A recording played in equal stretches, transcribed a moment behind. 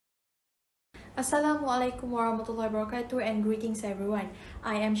Assalamualaikum warahmatullahi wabarakatuh and greetings everyone.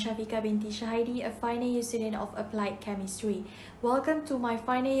 I am Syafiqah binti Shahaidi, a final year student of Applied Chemistry. Welcome to my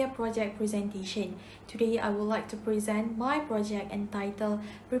final year project presentation. Today I would like to present my project entitled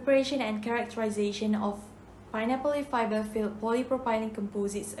Preparation and Characterization of Pineapple Fiber Filled Polypropylene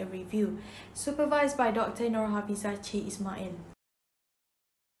Composites, a Review, supervised by Dr. Nur Hafizah C. Ismail.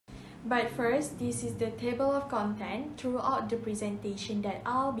 But first, this is the table of content throughout the presentation that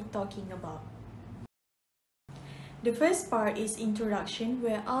I'll be talking about. The first part is introduction,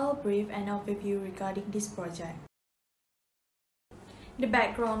 where I'll brief an overview regarding this project. The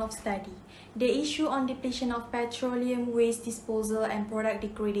background of study. The issue on depletion of petroleum waste disposal and product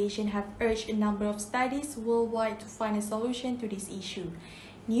degradation have urged a number of studies worldwide to find a solution to this issue.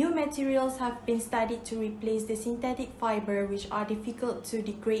 New materials have been studied to replace the synthetic fiber, which are difficult to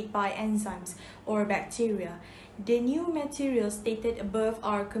degrade by enzymes or bacteria. The new materials stated above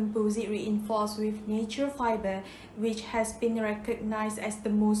are composite reinforced with natural fiber, which has been recognized as the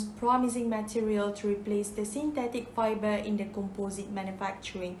most promising material to replace the synthetic fiber in the composite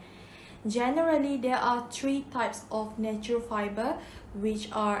manufacturing. Generally, there are three types of natural fiber, which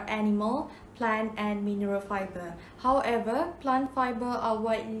are animal, plant, and mineral fiber. However, plant fiber are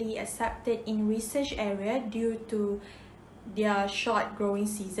widely accepted in research area due to their short growing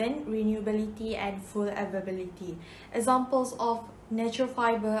season, renewability, and full availability. Examples of natural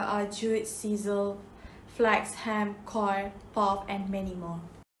fiber are jute, sisal, flax, hemp, corn, PALF, and many more.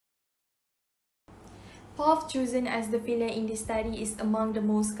 PALF chosen as the filler in this study is among the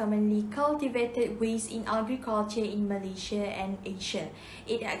most commonly cultivated waste in agriculture in Malaysia and Asia.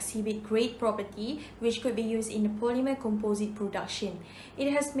 It exhibits great property which could be used in the polymer composite production.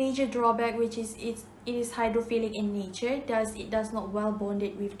 It has major drawback, which is it is hydrophilic in nature, thus it does not well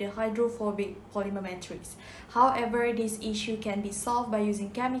bonded with the hydrophobic polymer matrix. However, this issue can be solved by using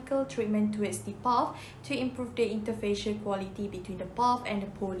chemical treatment towards the PALF to improve the interfacial quality between the PALF and the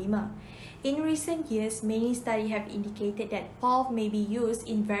polymer. In recent years, many studies have indicated that PALF may be used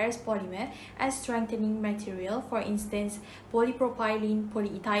in various polymers as strengthening material, for instance, polypropylene,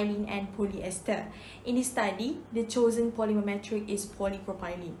 polyethylene, and polyester. In this study, the chosen polymer matrix is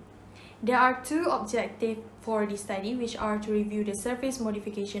polypropylene. There are two objectives for this study, which are to review the surface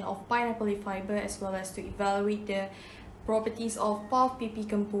modification of pineapple fiber as well as to evaluate the properties of PALF PP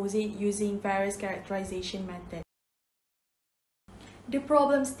composite using various characterization methods. The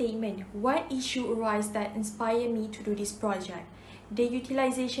problem statement. What issue arose that inspired me to do this project? The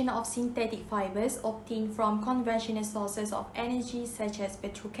utilization of synthetic fibers obtained from conventional sources of energy such as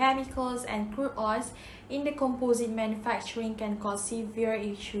petrochemicals and crude oils in the composite manufacturing can cause severe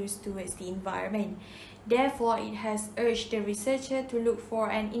issues towards the environment. Therefore, it has urged the researcher to look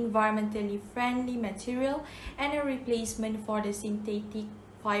for an environmentally friendly material and a replacement for the synthetic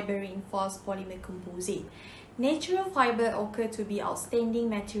fiber reinforced polymer composite. Natural fiber occur to be outstanding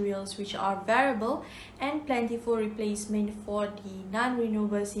materials which are variable and plentiful replacement for the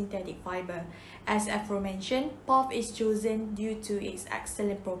non-renewable synthetic fiber. As aforementioned, PALF is chosen due to its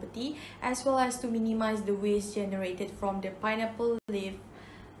excellent property as well as to minimize the waste generated from the pineapple leaf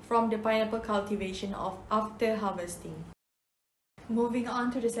from the pineapple cultivation of after harvesting. Moving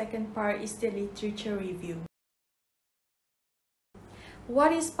on to the second part is the literature review.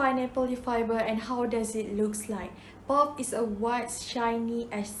 What is pineapple fiber and how does it look like? PALF is a white, shiny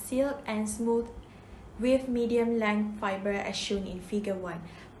as silk and smooth with medium length fiber as shown in figure 1.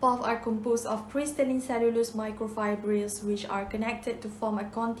 PALF are composed of crystalline cellulose microfibrils which are connected to form a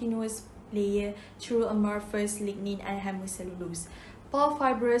continuous layer through amorphous lignin and hemicellulose. PALF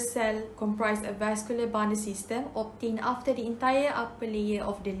fibrous cell comprise a vascular bundle system obtained after the entire upper layer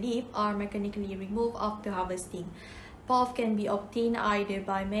of the leaf are mechanically removed after harvesting. PALF can be obtained either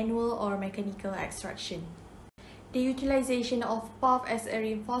by manual or mechanical extraction. The utilization of PALF as a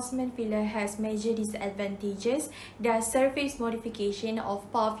reinforcement filler has major disadvantages. The surface modification of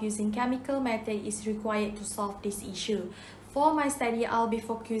PALF using chemical method is required to solve this issue. For my study, I'll be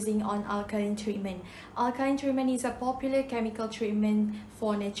focusing on alkaline treatment. Alkaline treatment is a popular chemical treatment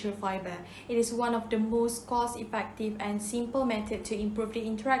for natural fiber. It is one of the most cost-effective and simple methods to improve the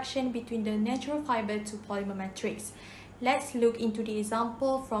interaction between the natural fiber to polymer matrix. Let's look into the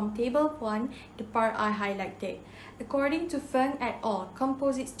example from table 1, the part I highlighted. According to Feng et al.,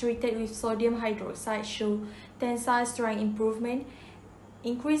 composites treated with sodium hydroxide show tensile strength improvement.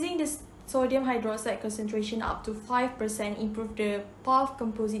 Increasing the sodium hydroxide concentration up to 5% improve the PALF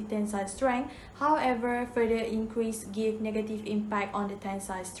composite tensile strength. However, further increase give negative impact on the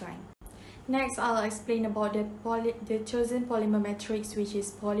tensile strength. Next, I'll explain about the chosen polymer matrix, which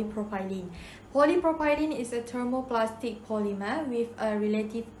is polypropylene. Polypropylene is a thermoplastic polymer with a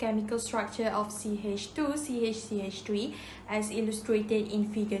relative chemical structure of CH2CH3 as illustrated in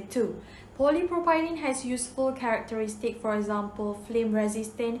figure 2. Polypropylene has useful characteristics, for example, flame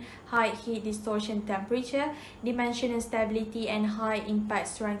resistant, high heat distortion temperature, dimensional stability, and high impact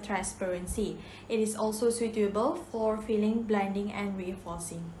strength transparency. It is also suitable for filling, blending, and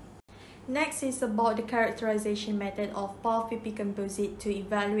reinforcing. Next is about the characterization method of PALF-PP composite to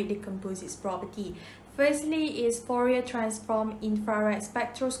evaluate the composite's property. Firstly is Fourier transform infrared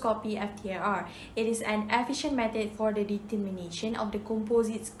spectroscopy FTIR. It is an efficient method for the determination of the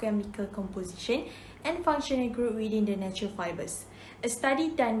composite's chemical composition and functional group within the natural fibers. A study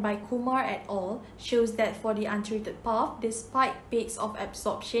done by Kumar et al. Shows that for the untreated PALF, the spike peaks of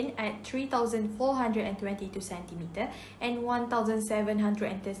absorption at 3,422 cm and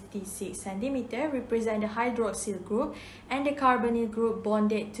 1,736 cm represent the hydroxyl group and the carbonyl group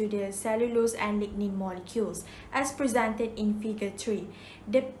bonded to the cellulose and lignin molecules, as presented in figure 3.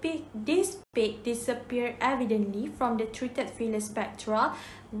 This peak disappeared evidently from the treated filler spectra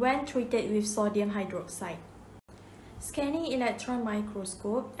when treated with sodium hydroxide. Scanning electron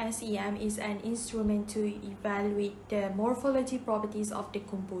microscope (SEM) is an instrument to evaluate the morphology properties of the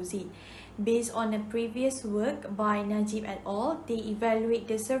composite. Based on a previous work by Najib et al., they evaluate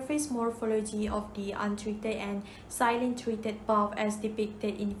the surface morphology of the untreated and silent treated PALF as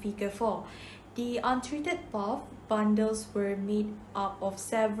depicted in figure 4. The untreated PALF bundles were made up of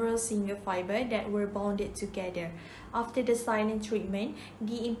several single fibers that were bonded together. After the silent treatment,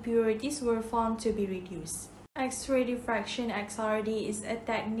 the impurities were found to be reduced. X-ray diffraction (XRD) is a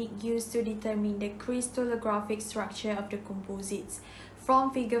technique used to determine the crystallographic structure of the composites.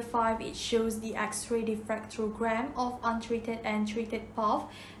 From figure 5, it shows the X-ray diffractogram of untreated and treated PALF,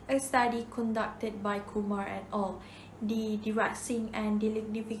 a study conducted by Kumar et al. The deraxing and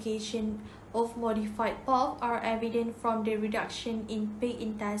delignification of modified PALF are evident from the reduction in peak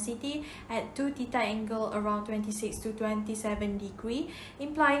intensity at 2 theta angle around 26 to 27 degree,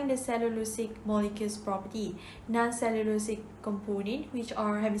 implying the cellulosic molecules property. Non-cellulosic components, which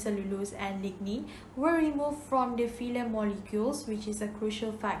are hemicellulose and lignin, were removed from the filler molecules, which is a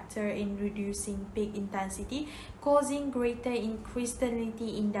crucial factor in reducing peak intensity, causing greater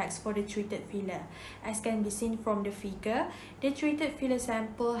crystallinity index for the treated filler. As can be seen from the figure, the treated filler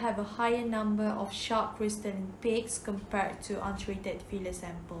sample have a higher number of sharp crystalline peaks compared to untreated filler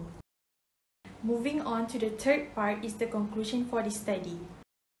sample. Moving on to the third part is the conclusion for the study.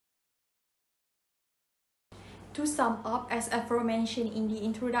 To sum up, as aforementioned in the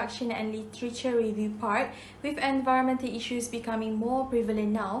introduction and literature review part, with environmental issues becoming more prevalent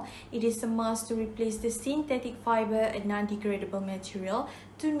now, it is a must to replace the synthetic fiber, a non-degradable material,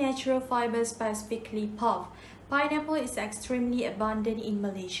 to natural fiber, specifically PALF. Pineapple is extremely abundant in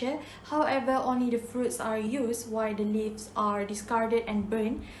Malaysia. However, only the fruits are used while the leaves are discarded and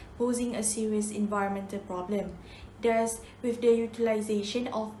burned, posing a serious environmental problem. Thus, with the utilization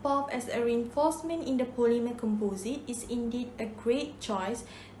of PALF as a reinforcement in the polymer composite is indeed a great choice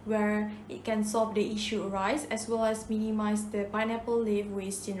where it can solve the issue arise as well as minimize the pineapple leaf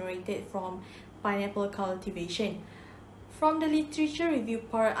waste generated from pineapple cultivation. From the literature review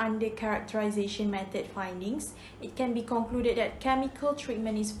part under characterization method findings, it can be concluded that chemical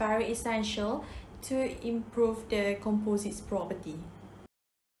treatment is very essential to improve the composite's property.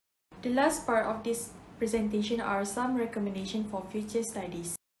 The last part of this presentation are some recommendations for future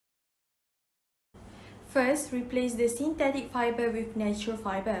studies. First, replace the synthetic fiber with natural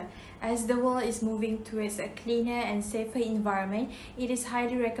fiber. As the world is moving towards a cleaner and safer environment, it is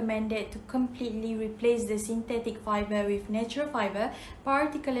highly recommended to completely replace the synthetic fiber with natural fiber,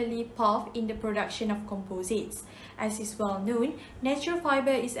 particularly PALF, in the production of composites. As is well known, natural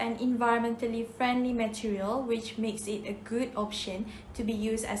fiber is an environmentally friendly material which makes it a good option to be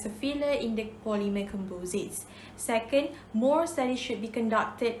used as a filler in the polymer composites. Second, more studies should be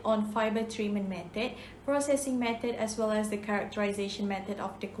conducted on fiber treatment method, processing method as well as the characterization method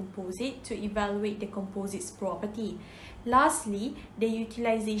of the composite to evaluate the composite's property. Lastly, the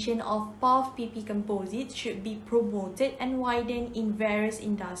utilization of PALF-PP composites should be promoted and widened in various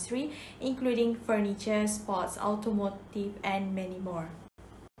industries, including furniture, sports, automotive, and many more.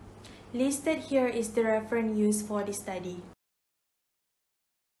 Listed here is the reference used for the study.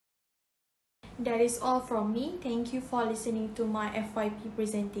 That is all from me. Thank you for listening to my FYP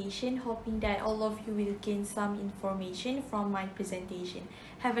presentation, hoping that all of you will gain some information from my presentation.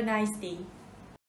 Have a nice day.